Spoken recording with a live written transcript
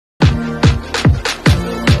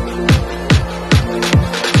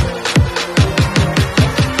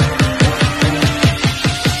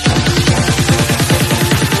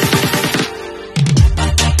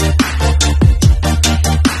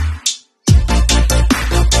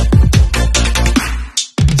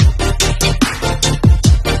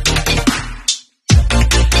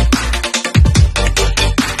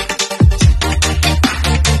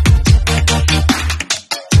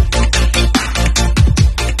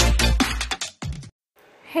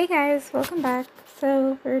Hey guys, welcome back.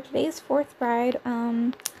 So for today's fourth ride,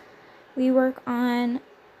 we work on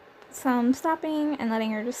some stopping and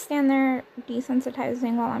letting her just stand there,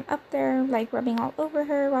 desensitizing while I'm up there, like rubbing all over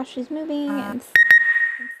her while she's moving and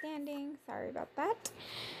standing. Sorry about that.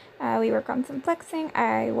 We work on some flexing.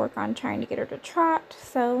 I work on trying to get her to trot.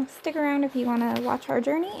 So stick around if you want to watch our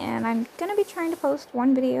journey, and I'm going to be trying to post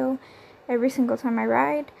one video every single time I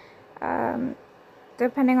ride.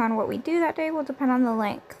 Depending on what we do that day will depend on the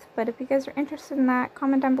length. But if you guys are interested in that,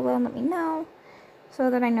 comment down below and let me know so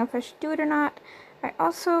that I know if I should do it or not. I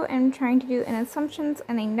also am trying to do an assumptions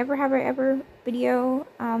and a never have I ever video.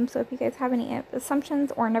 So if you guys have any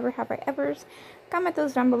assumptions or never have I evers, comment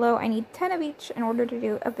those down below. I need 10 of each in order to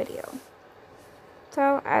do a video.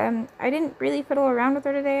 So I didn't really fiddle around with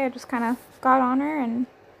her today. I just kind of got on her and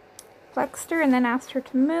flexed her and then asked her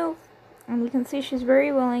to move. And you can see she's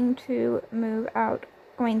very willing to move out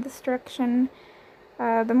going this direction.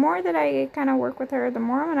 The more that I kind of work with her, the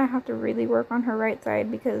more I'm going to have to really work on her right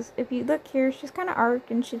side, because if you look here, she's kind of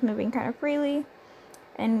arched and she's moving kind of freely.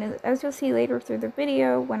 And as you'll see later through the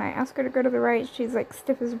video, when I ask her to go to the right, she's like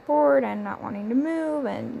stiff as a board and not wanting to move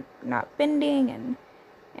and not bending, and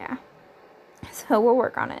yeah. So we'll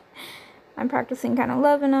work on it. I'm practicing kind of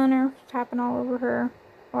loving on her, tapping all over her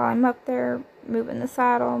while I'm up there, moving the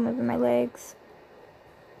saddle, moving my legs.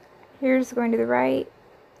 Here's going to the right,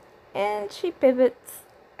 and she pivots.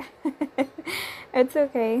 It's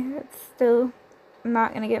okay. It's still, I'm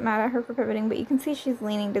not going to get mad at her for pivoting, but you can see she's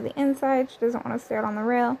leaning to the inside. She doesn't want to stay out on the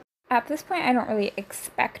rail. At this point, I don't really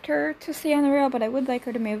expect her to stay on the rail, but I would like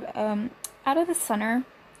her to move out of the center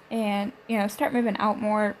and, start moving out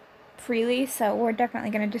more freely. So we're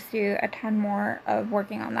definitely going to just do a ton more of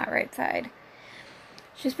working on that right side.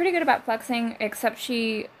 She's pretty good about flexing, except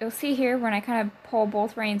you'll see here when I kind of pull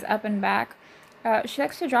both reins up and back, she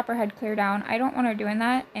likes to drop her head clear down. I don't want her doing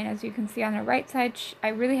that, and as you can see on the right side, I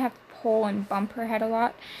really have to pull and bump her head a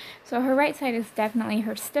lot. So her right side is definitely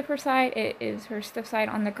her stiffer side. It is her stiff side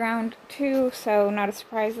on the ground too, so not a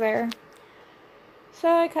surprise there. So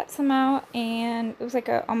I cut some out, and it was like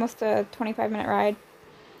almost a 25-minute ride.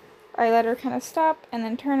 I let her kind of stop and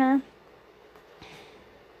then turn her.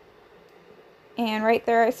 And right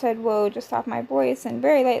there I said, whoa, just off my voice, and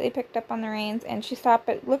very lightly picked up on the reins, and she stopped,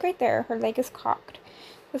 but look right there, her leg is cocked.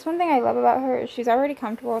 That's one thing I love about her, is she's already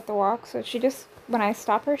comfortable with the walk, so when I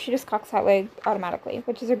stop her, she just cocks that leg automatically,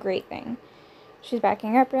 which is a great thing. She's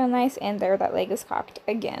backing up real nice, and there, that leg is cocked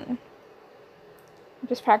again. I'm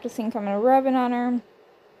just practicing coming rubbing on her.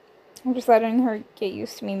 I'm just letting her get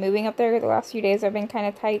used to me moving up there. The last few days I've been kind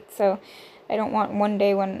of tight, so I don't want one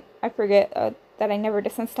day when I forget that I never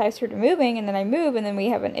desensitized her to moving, and then I move, and then we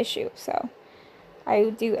have an issue. So I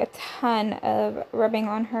do a ton of rubbing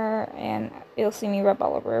on her, and you'll see me rub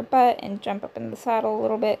all over her butt and jump up in the saddle a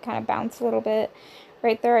little bit, kind of bounce a little bit.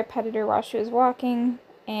 Right there, I petted her while she was walking,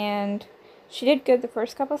 and she did good the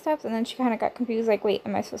first couple steps, and then she kind of got confused, like, wait,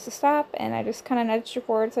 am I supposed to stop? And I just kind of nudged her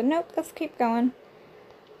forward, said, nope, let's keep going.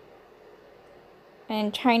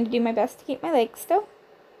 And trying to do my best to keep my legs still.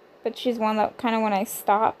 But she's one that kind of, when I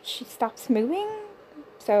stop, she stops moving.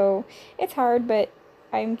 So it's hard, but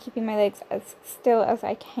I'm keeping my legs as still as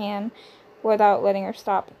I can without letting her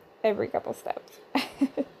stop every couple steps.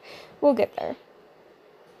 We'll get there.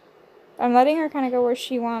 I'm letting her kind of go where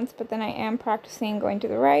she wants, but then I am practicing going to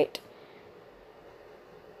the right.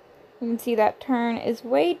 You can see that turn is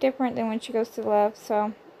way different than when she goes to the left.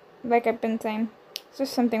 So, like I've been saying, it's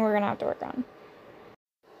just something we're going to have to work on.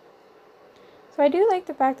 So I do like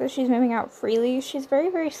the fact that she's moving out freely. She's very,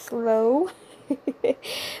 very slow.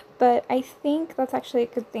 But I think that's actually a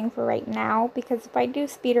good thing for right now, because if I do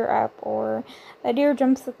speed her up, or a deer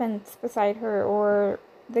jumps the fence beside her, or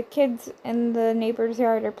the kids in the neighbor's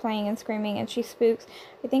yard are playing and screaming and she spooks,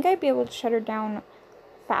 I think I'd be able to shut her down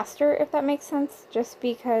faster, if that makes sense, just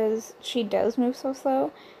because she does move so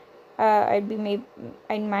slow. I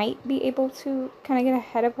might be able to kind of get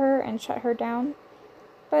ahead of her and shut her down.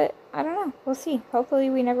 But I don't know. We'll see. Hopefully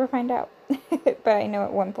we never find out. But I know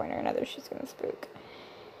at one point or another she's going to spook.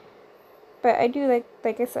 But I do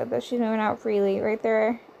like I said, that she's moving out freely. Right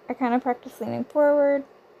there, I kind of practice leaning forward,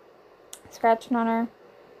 scratching on her,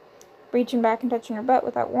 reaching back and touching her butt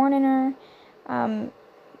without warning her,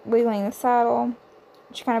 wiggling the saddle.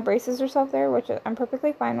 She kind of braces herself there, which I'm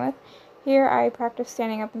perfectly fine with. Here I practice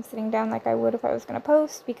standing up and sitting down like I would if I was going to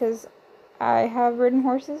post, because I have ridden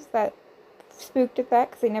horses that spooked at that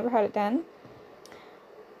because they never had it done.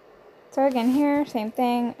 So again, here, same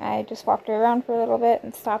thing. I just walked her around for a little bit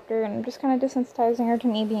and stopped her, and I'm just kind of desensitizing her to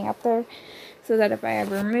me being up there, so that if I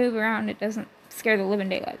ever move around, it doesn't scare the living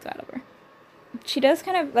daylights out of her. she does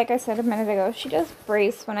kind of, like I said a minute ago, she does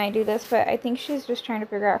brace when I do this, but I think she's just trying to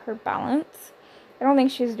figure out her balance. I don't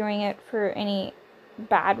think she's doing it for any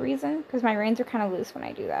bad reason, because my reins are kind of loose when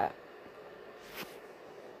I do that.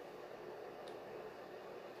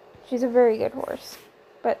 She's a very good horse,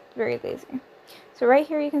 but very lazy. So right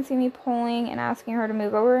here you can see me pulling and asking her to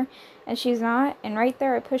move over, and she's not, and right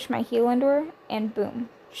there I push my heel into her, and boom.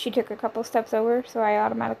 She took a couple steps over, so I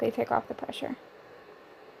automatically take off the pressure.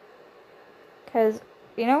 Because,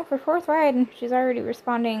 you know, for fourth ride, she's already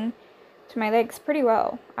responding to my legs pretty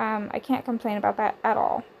well. I can't complain about that at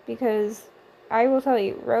all, because I will tell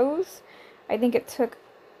you, Rose, I think it took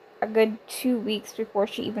a good 2 weeks before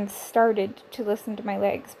she even started to listen to my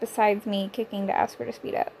legs, besides me kicking to ask her to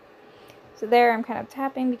speed up. So there, I'm kind of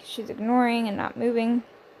tapping because she's ignoring and not moving.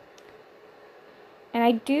 And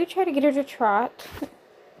I do try to get her to trot.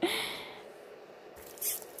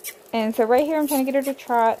 And so right here, I'm trying to get her to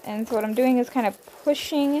trot. And so what I'm doing is kind of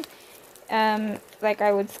pushing, like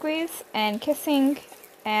I would squeeze, and kissing.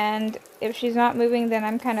 And if she's not moving, then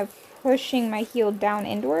I'm kind of pushing my heel down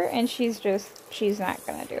into her. And she's not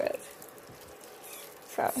going to do it.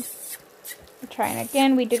 So, I'm trying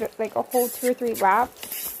again. We did like a whole 2 or 3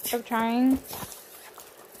 laps of trying.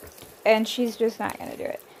 And she's just not going to do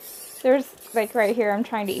it. There's, like right here, I'm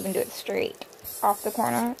trying to even do it straight off the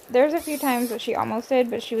corner. There's a few times that she almost did,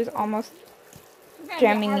 but she was almost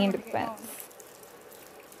jamming me into the fence.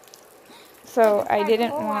 So I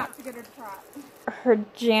didn't want her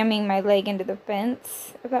jamming my leg into the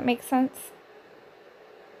fence, if that makes sense.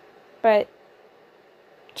 But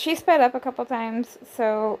she sped up a couple times,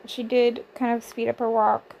 so she did kind of speed up her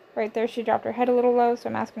walk. Right there, she dropped her head a little low, so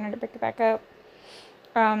I'm asking her to pick it back up.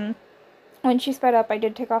 When she sped up, I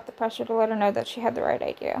did take off the pressure to let her know that she had the right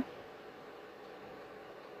idea.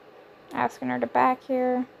 Asking her to back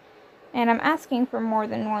here. And I'm asking for more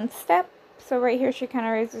than one step. So right here, she kind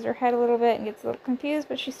of raises her head a little bit and gets a little confused,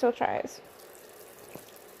 but she still tries.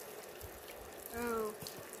 Oh.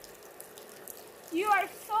 You are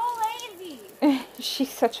so lazy. She's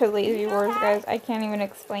such a lazy horse, guys. I can't even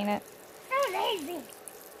explain it. So lazy.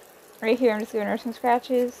 Right here, I'm just giving her some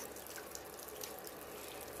scratches.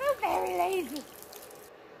 Very lazy.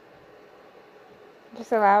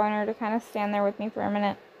 Just allowing her to kind of stand there with me for a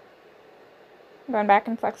minute. Going back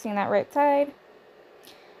and flexing that right side.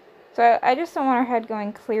 So I just don't want her head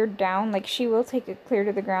going clear down. Like, she will take it clear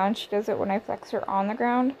to the ground. She does it when I flex her on the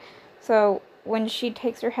ground. So when she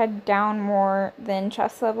takes her head down more than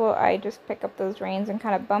chest level, I just pick up those reins and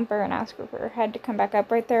kind of bump her and ask her for her head to come back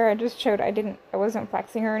up right there. I just showed I wasn't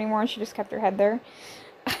flexing her anymore. She just kept her head there.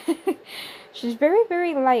 She's very,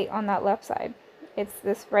 very light on that left side. It's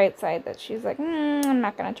this right side that she's like, I'm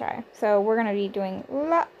not going to try. So we're going to be doing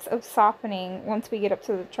lots of softening once we get up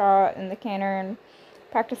to the trot and the canter and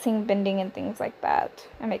practicing bending and things like that.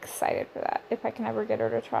 I'm excited for that, if I can ever get her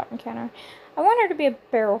to trot and canter. I want her to be a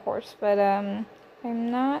barrel horse, but I'm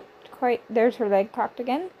not quite, there's her leg cocked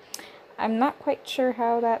again. I'm not quite sure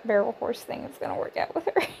how that barrel horse thing is going to work out with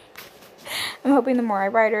her. I'm hoping the more I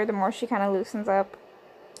ride her, the more she kind of loosens up.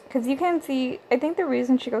 Because you can see, I think the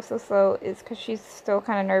reason she goes so slow is because she's still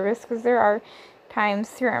kind of nervous. Because there are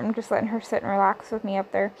times, here I'm just letting her sit and relax with me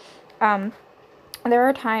up there. There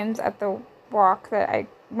are times at the walk that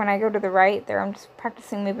when I go to the right, there I'm just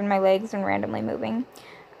practicing moving my legs and randomly moving.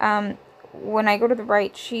 When I go to the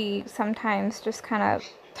right, she sometimes just kind of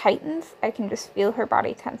tightens. I can just feel her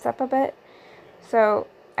body tense up a bit. So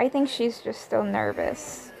I think she's just still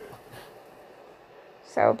nervous.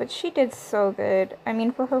 So, but she did so good. I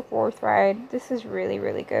mean, for her 4th ride, this is really,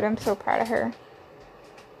 really good. I'm so proud of her.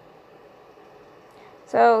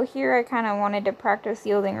 So here I kind of wanted to practice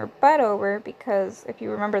yielding her butt over because if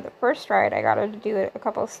you remember the first ride, I got her to do it a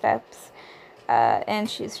couple of steps. And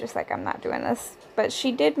she's just like, I'm not doing this. But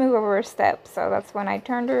she did move over a step, so that's when I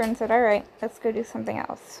turned her and said, alright, let's go do something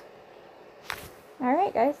else.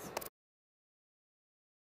 Alright, guys.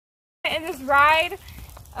 In this ride,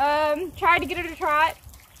 tried to get her to trot.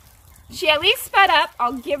 She at least sped up.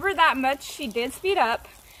 I'll give her that much. She did speed up.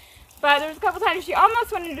 But there's a couple times she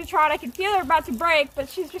almost went into trot. I could feel her about to break, but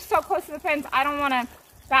she's just so close to the fence, I don't want to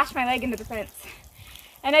bash my leg into the fence.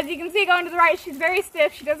 And as you can see, going to the right, she's very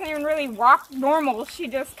stiff. She doesn't even really walk normal. She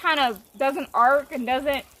just kind of doesn't arc and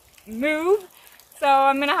doesn't move. So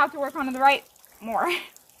I'm going to have to work on the right more.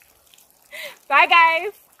 Bye,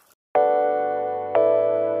 guys.